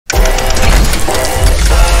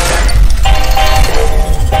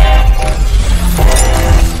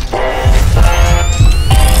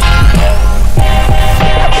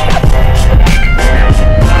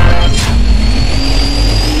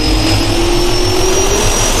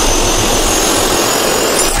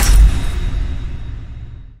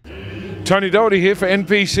Tony Doherty here for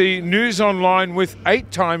NPC News Online with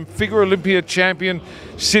 8-time figure Olympia champion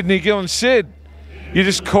Cydney Gillon. Sid, you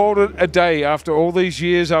just called it a day after all these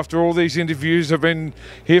years, after all these interviews. I've been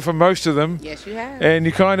here for most of them. Yes, you have. And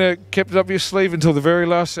you kind of kept it up your sleeve until the very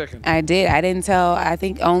last second. I did. I didn't tell, I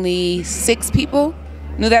think only 6 people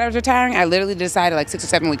knew that I was retiring. I literally decided like 6 or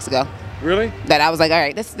 7 weeks ago. Really? That I was like, all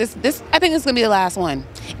right, this, I think this is gonna be the last one.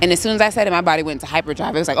 And as soon as I said it, my body went into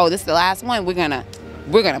hyperdrive. It was like, oh, this is the last one. We're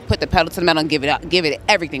gonna put the pedal to the metal and give it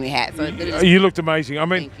everything we had. So you looked amazing. I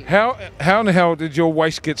mean, how in the hell did your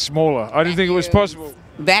waist get smaller? I didn't think it was possible.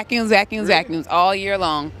 Vacuums all year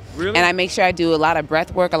long. Really? And I make sure I do a lot of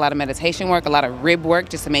breath work, a lot of meditation work, a lot of rib work,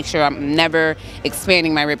 just to make sure I'm never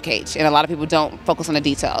expanding my rib cage. And a lot of people don't focus on the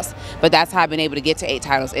details. But that's how I've been able to get to 8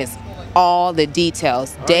 titles, is all the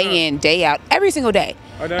details, day in, day out, every single day.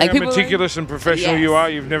 I know like how meticulous and professional you are.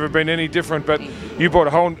 You've never been any different, but you bought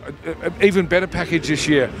a whole even better package this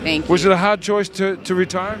year. Thank you. Was it a hard choice to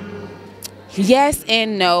retire? Yes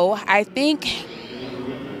and no. I think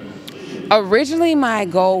originally my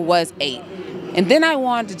goal was 8, and then I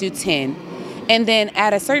wanted to do 10. And then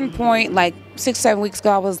at a certain point, like 6, 7 weeks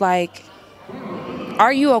ago, I was like,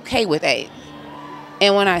 are you okay with 8?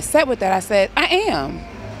 And when I sat with that, I said, I am.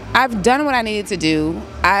 I've done what I needed to do.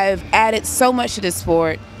 I've added so much to the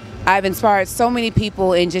sport. I've inspired so many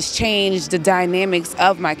people and just changed the dynamics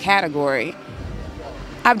of my category.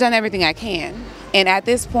 I've done everything I can. And at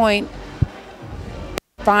this point,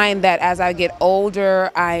 I find that as I get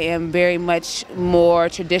older, I am very much more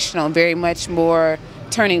traditional, very much more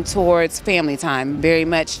turning towards family time, very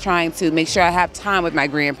much trying to make sure I have time with my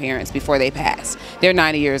grandparents before they pass. They're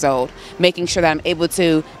 90 years old, making sure that I'm able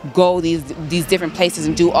to go these different places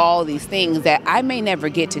and do all these things that I may never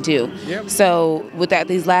get to do. Yep. So with that,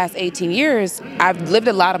 these last 18 years, I've lived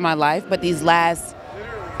a lot of my life, but these last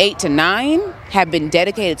 8 to 9 have been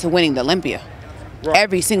dedicated to winning the Olympia. Right.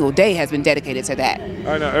 Every single day has been dedicated to that.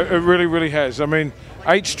 I know, it really, really has. I mean,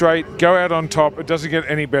 8 straight, go out on top. It doesn't get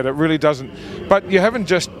any better. It really doesn't. But you haven't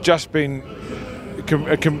just been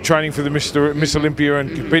training for the Miss Olympia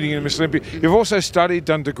and competing in Miss Olympia. You've also studied,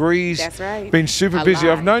 done degrees. That's right. Been super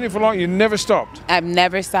busy. I've known you for long. You never stopped. I've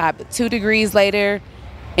never stopped. 2 degrees later,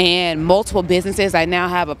 and multiple businesses. I now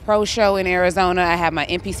have a pro show in Arizona. I have my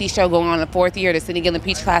NPC show going on in the 4th year, the Cydney Gillon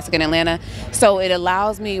Peach Classic in Atlanta. So it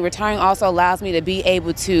allows me, retiring also allows me to be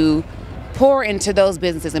able to pour into those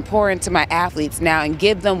businesses and pour into my athletes now and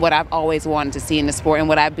give them what I've always wanted to see in the sport and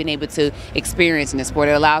what I've been able to experience in the sport.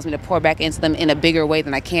 It allows me to pour back into them in a bigger way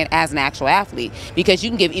than I can as an actual athlete, because you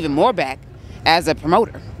can give even more back as a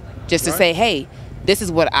promoter, just to say, hey, this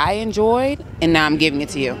is what I enjoyed, and now I'm giving it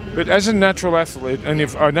to you. But as a natural athlete, and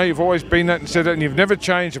I know you've always been that and said that, and you've never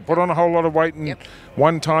changed and put on a whole lot of weight in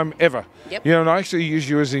one time ever. Yep. You know, and I actually use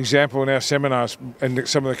you as an example in our seminars, and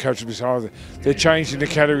some of the coaches say, oh, they're changing the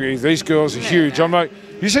category. These girls are huge. I'm like,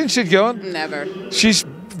 you seen Sid Gillon? Never. She's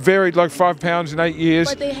varied like 5 pounds in 8 years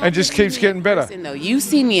and just keeps getting better. Though. You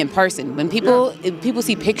see me in person. When people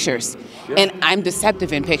see pictures, and I'm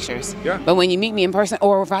deceptive in pictures. Yeah. But when you meet me in person,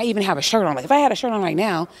 or if I even have a shirt on, like if I had a shirt on right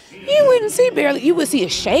now, you wouldn't see barely. You would see a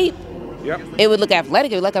shape. Yep. It would look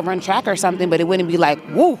athletic. It would look like I run track or something, but it wouldn't be like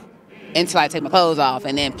woo, until I take my clothes off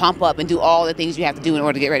and then pump up and do all the things you have to do in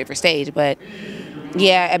order to get ready for stage. But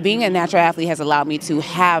yeah, being a natural athlete has allowed me to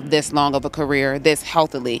have this long of a career, this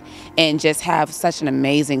healthily, and just have such an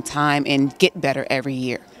amazing time and get better every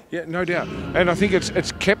year. Yeah, no doubt. And I think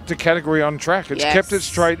it's kept the category on track. It's kept it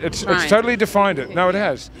straight. It's totally defined it. No, it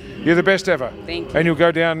has. You're the best ever. Thank you. And you'll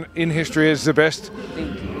go down in history as the best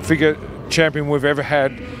figure champion we've ever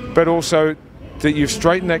had, but also that you've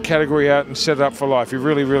straightened that category out and set it up for life. You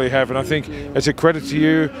really, really have. And I think it's a credit to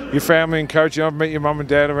you, your family and coaching. I've met your mum and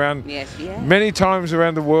dad around many times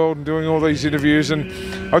around the world and doing all these interviews. And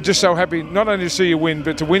I'm just so happy not only to see you win,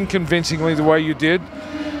 but to win convincingly the way you did.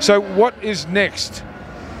 So what is next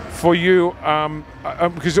for you?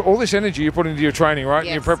 Because all this energy you put into your training, right?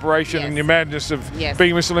 And your preparation and your madness of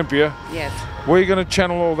being Miss Olympia. Yes. Where are you going to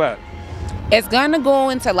channel all that? It's going to go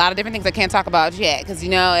into a lot of different things I can't talk about yet, because, you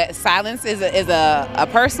know, silence is a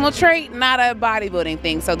personal trait, not a bodybuilding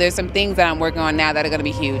thing. So there's some things that I'm working on now that are going to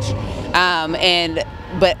be huge.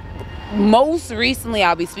 But most recently,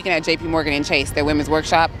 I'll be speaking at JP Morgan and Chase, their women's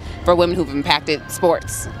workshop for women who've impacted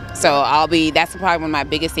sports. So that's probably one of my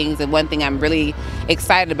biggest things, and one thing I'm really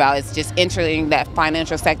excited about is just entering that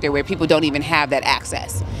financial sector where people don't even have that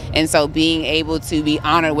access. And so being able to be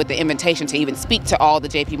honored with the invitation to even speak to all the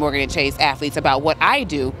JP Morgan and Chase athletes about what I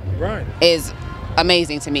do is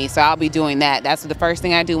amazing to me. So I'll be doing that. That's the first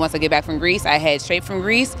thing I do once I get back from Greece. I head straight from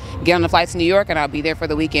Greece, get on the flight to New York, and I'll be there for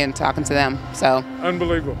the weekend talking to them. So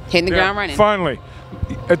unbelievable. Hitting the ground running. Finally,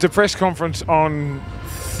 at the press conference on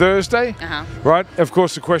Thursday, right? Of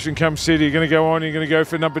course, the question comes, Sid, are you going to go on? Are you going to go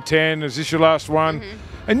for number 10? Is this your last one?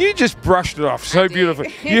 And you just brushed it off so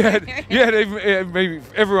beautifully. You had even, maybe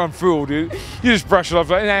everyone fooled you. You just brushed it off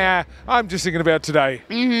like, nah, I'm just thinking about today.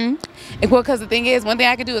 Well, because the thing is, one thing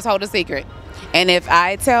I can do is hold a secret. And if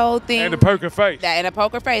I tell things... And a poker face. And a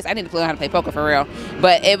poker face. I need to learn how to play poker for real.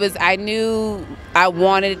 But it was, I knew I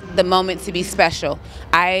wanted the moment to be special.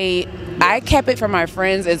 I kept it from my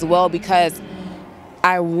friends as well because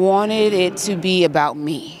I wanted it to be about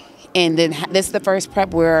me. And then this is the first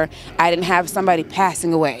prep where I didn't have somebody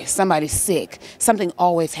passing away, somebody sick, something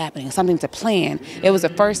always happening, something to plan. It was the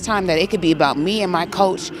first time that it could be about me and my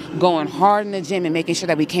coach going hard in the gym and making sure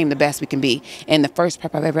that we became the best we can be. And the first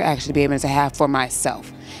prep I've ever actually been able to have for myself.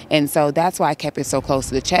 And so that's why I kept it so close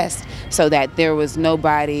to the chest, so that there was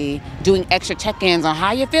nobody doing extra check-ins on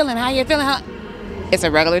how you feeling, It's a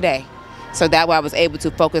regular day. So that way I was able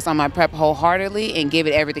to focus on my prep wholeheartedly and give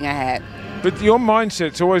it everything I had. But your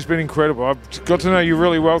mindset's always been incredible. I've got to know you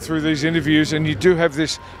really well through these interviews, and you do have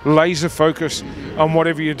this laser focus on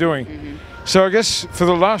whatever you're doing. So I guess for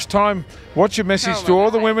the last time, what's your message to all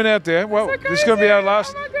the women out there? Well, this is going to be our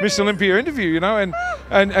last Miss Olympia interview, you know,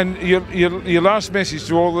 and your last message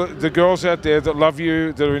to all the girls out there that love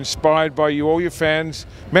you, that are inspired by you, all your fans,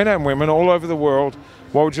 men and women all over the world.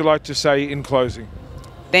 What would you like to say in closing?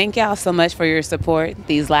 Thank y'all so much for your support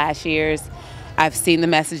these last years. I've seen the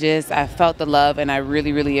messages, I've felt the love, and I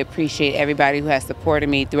really, really appreciate everybody who has supported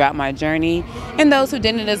me throughout my journey and those who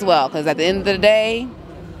didn't as well, because at the end of the day,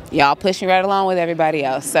 y'all push me right along with everybody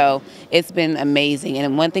else. So it's been amazing.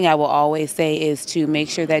 And one thing I will always say is to make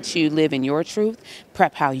sure that you live in your truth,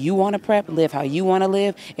 prep how you want to prep, live how you want to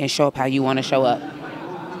live, and show up how you want to show up.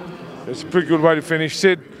 That's a pretty good way to finish.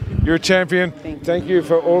 Sid, you're a champion. Thank you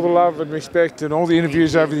for all the love and respect and all the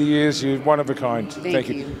interviews over the years. You're one of a kind. Thank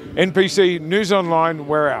you. NPC News Online,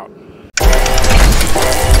 we're out.